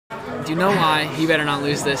Do you know why? You better not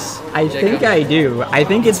lose this, I Jacob. think I do. I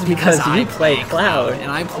think it's because you play Cloud.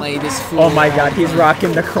 And I play this fool. Oh my god, he's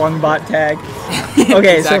rocking the Krungbot tag.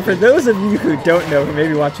 Okay, Exactly. so for those of you who don't know, who may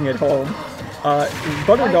be watching at home,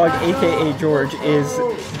 Butterdog, aka George, is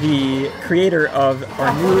the creator of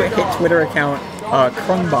our new hit Twitter account,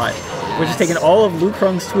 Krungbot, which has taken all of Lu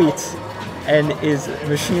Krung's tweets and is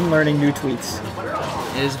machine learning new tweets.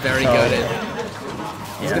 It is very goated.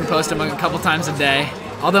 He's Yeah. been posting them a couple times a day.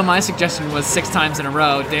 Although my suggestion was 6 times in a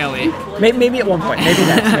row, daily. Maybe at one point, maybe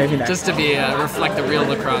next, maybe next. Just to be reflect the real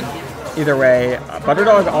Leckrung. Either way,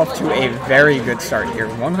 Butterdog off to a very good start here,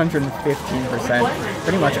 115%,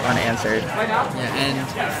 pretty much unanswered. Yeah,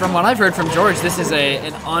 and from what I've heard from George, this is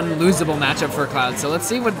an unlosable matchup for Cloud. So let's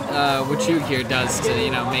see what Wechuge here does to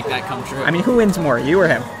make that come true. I mean, who wins more, you or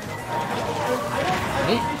him?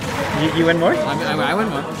 Me? You win more? I win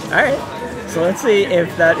more. All right. So let's see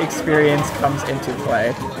if that experience comes into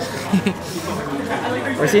play.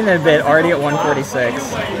 We're seeing it a bit, already at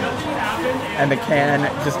 146. And the can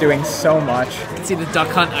just doing so much. You can see the Duck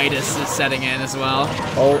Hunt-itis is setting in as well.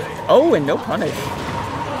 Oh, and no punish.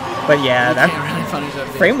 But yeah, that can't really punish that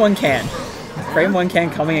frame one can. Frame one can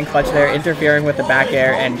coming in clutch there, interfering with the back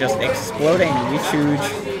air and just exploding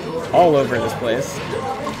Wechuge all over this place.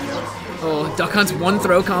 Oh, Duck Hunt's one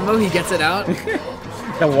throw combo, he gets it out.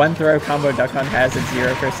 The one throw combo Duck Hunt has at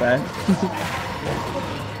 0%.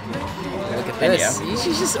 Look at this.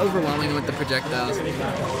 He's just overwhelming with the projectiles.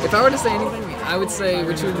 If I were to say anything, I would say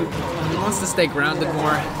Richard, he wants to stay grounded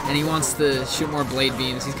more, and he wants to shoot more blade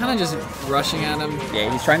beams. He's kind of just rushing at him.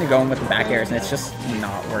 Yeah, he's trying to go in with the back airs, and it's just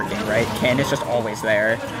not working, right? Can is just always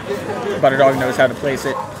there. Butterdog knows how to place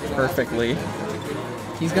it perfectly.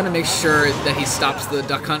 He's going to make sure that he stops the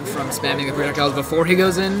Duck Hunt from spamming the projectiles before he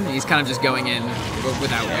goes in. He's kind of just going in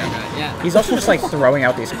without haircut. Yeah. He's also just like throwing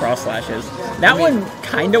out these cross slashes. That one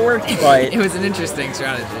kind of worked, but it was an interesting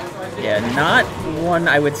strategy. Yeah, not one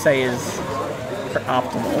I would say is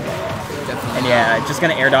optimal. Definitely. And yeah, just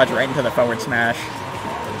gonna air dodge right into the forward smash.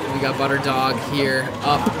 We got Butterdog here,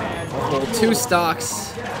 up, hold 2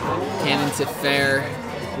 stocks, cannon to fair,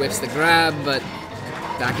 whips the grab, but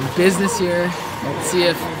back in business here. Let's see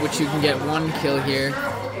if you can get 1 kill here.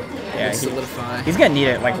 Yeah, solidify. He's gonna need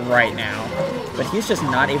it like right now, but he's just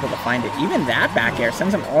not able to find it. Even that back air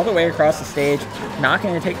sends him all the way across the stage. Not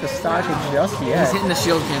gonna take the stock just yet. He's hitting the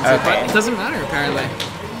shield can too, but it doesn't matter apparently.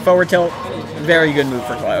 Forward tilt, very good move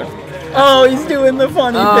for Cloud. Oh, he's doing the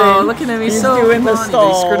funny thing. Oh, look at him, he's so doing the funny. stall.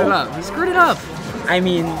 He screwed it up. He screwed it up. I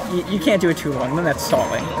mean, you can't do it too long, then that's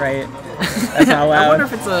stalling, right? That's not allowed. I wonder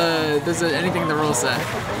if there's anything in the rule set.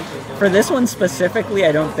 For this one specifically,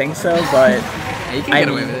 I don't think so, but yeah, you can get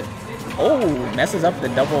away with it. Oh, messes up the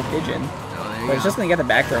double pigeon. Oh, but it's just gonna get the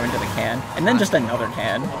back throw into the can, and then just another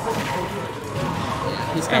can.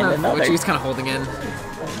 Yeah, he's kind of holding in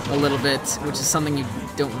a little bit, which is something you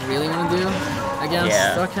don't really want to do against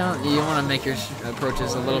Duck Hunt. You want to make your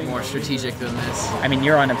approaches a little more strategic than this. I mean,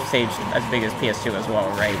 you're on a stage as big as PS2 as well,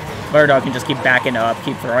 right? Butterdog can just keep backing up,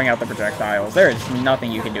 keep throwing out the projectiles. There is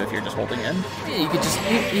nothing you can do if you're just holding in. Yeah,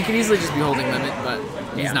 you could easily just be holding limit, but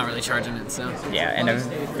he's not really charging it, so. Yeah, and a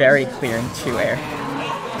very clear 2 air.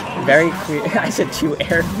 Very clear. I said 2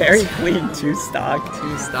 air. Very clean 2 stock.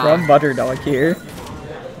 2 stock. From Butterdog here.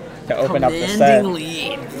 To open up the set.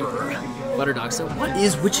 Lead for Butterdog. So what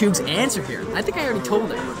is Wechuge's answer here? I think I already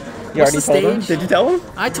told him. You already told him? Did you tell him?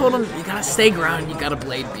 I told him you gotta stay grounded, you gotta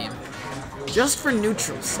blade beam. Just for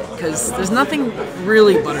neutrals, because there's nothing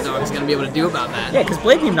really Butterdog is gonna be able to do about that. Yeah, because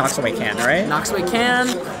blade beam knocks away can, right? Knocks away can.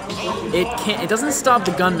 It doesn't stop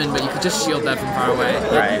the gunman, but you could just shield that from far away.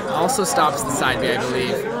 Right. It also stops the side B, I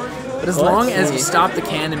believe. But as long as you stop the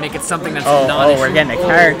can and make it something that's non-issue. Oh, we're getting a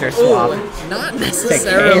character swap. Not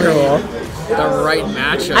necessarily the right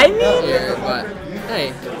matchup here, but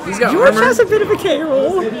hey, he's got George armor. has a bit of a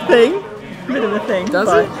K-roll thing. Bit of a thing. Does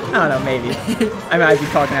but he? I don't know, maybe. I might be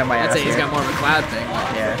talking out my ass. I'd say he's here. got more of a Cloud thing.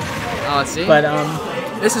 Yeah. Oh, let's see. But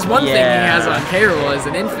this is one thing he has on K-roll is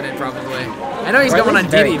an infinite probably. I know he's got one on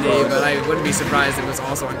DDD, but I wouldn't be surprised if it was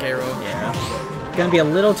also on K-roll. Yeah. Gonna be a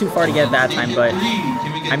little too far to get that time, but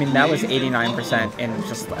I mean that was 89% in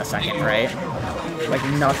just a second, right? Like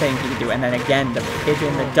nothing he could do. And then again, the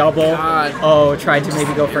pigeon, the double. God. Oh, tried to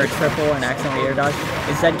maybe go for a triple and accidentally air dodge.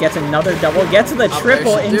 Instead gets another double, gets the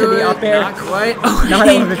triple into the up air. Not quite. Oh, not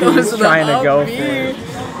everything he's trying to go for it.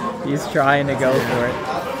 He's trying to go for it.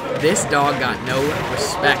 This dog got no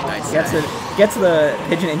respect, I'd say. Gets the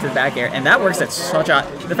pigeon into the back air, and that works at such a...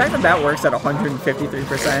 The fact that that works at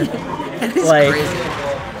 153%. It's like, crazy.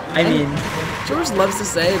 I mean... George loves to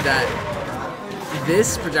say that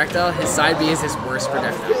this projectile, his side B is his worst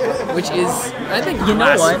projectile, which is, I think, You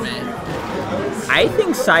know what? blasphemy. I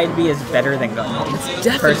think side B is better than Gunman. It's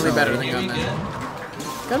definitely personally. better than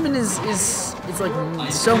Gunman. Gunman is it's like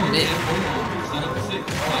so mid.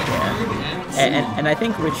 Yeah. And I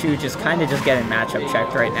think Wechuge is kind of just getting matchup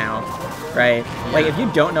checked right now, right? Like, if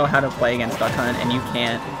you don't know how to play against Duck Hunt and you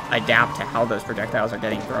can't adapt to how those projectiles are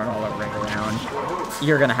getting thrown all over and around,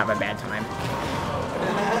 you're going to have a bad time.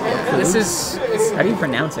 Yeah, this is... How do you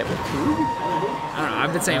pronounce it? Wechuge? I don't know,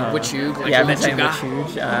 I've been saying Wechuge. Like Yeah, I've been saying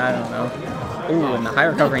Wechuge. I don't know. Ooh, and the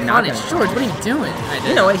higher recovery not George, what are you doing?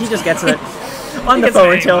 You know what? He just gets it on the gets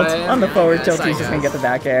forward it tilt. anyway. On the forward Yeah, tilt, side he's just going to goes. get the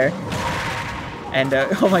back air. And,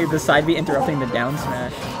 oh my, the side B interrupting the down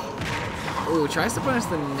smash. Ooh, tries to punish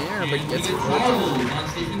the nair, but gets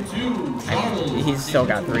He's still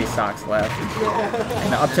got 3 stocks left.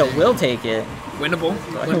 And the up tilt will take it. winnable.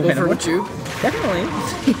 Winnable for Wechuge.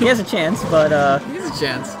 Definitely. He has a chance, but, He has a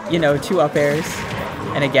chance. you know, 2 up airs.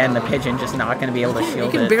 And again, the pigeon just not going to be able to You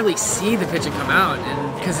shield can it. barely see the pigeon come out,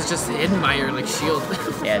 and because it's just hidden by your like shield.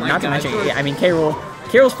 Yeah, My not to God. mention, yeah, I mean,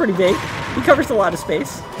 K-Rool's pretty big. He covers a lot of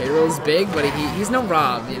space. K-Rool's big, but he's no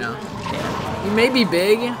Rob, you know. Yeah. He may be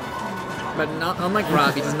big, but not unlike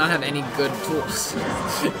Rob, he does not have any good tools.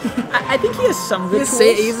 I think he has some good tools.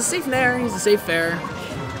 He's a safe nair, he's a safe fair.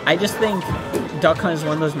 I just think Duck Hunt is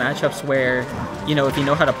one of those matchups where, you know, if you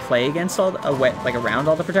know how to play against around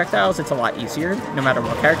all the projectiles, it's a lot easier, no matter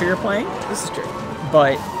what character you're playing. This is true.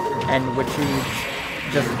 But, and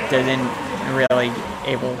Wechuge just didn't really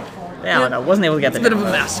I don't know, wasn't able to get the It's a bit of a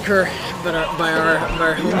down low. massacre by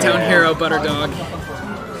our hometown hero, Butterdog.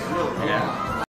 Yeah.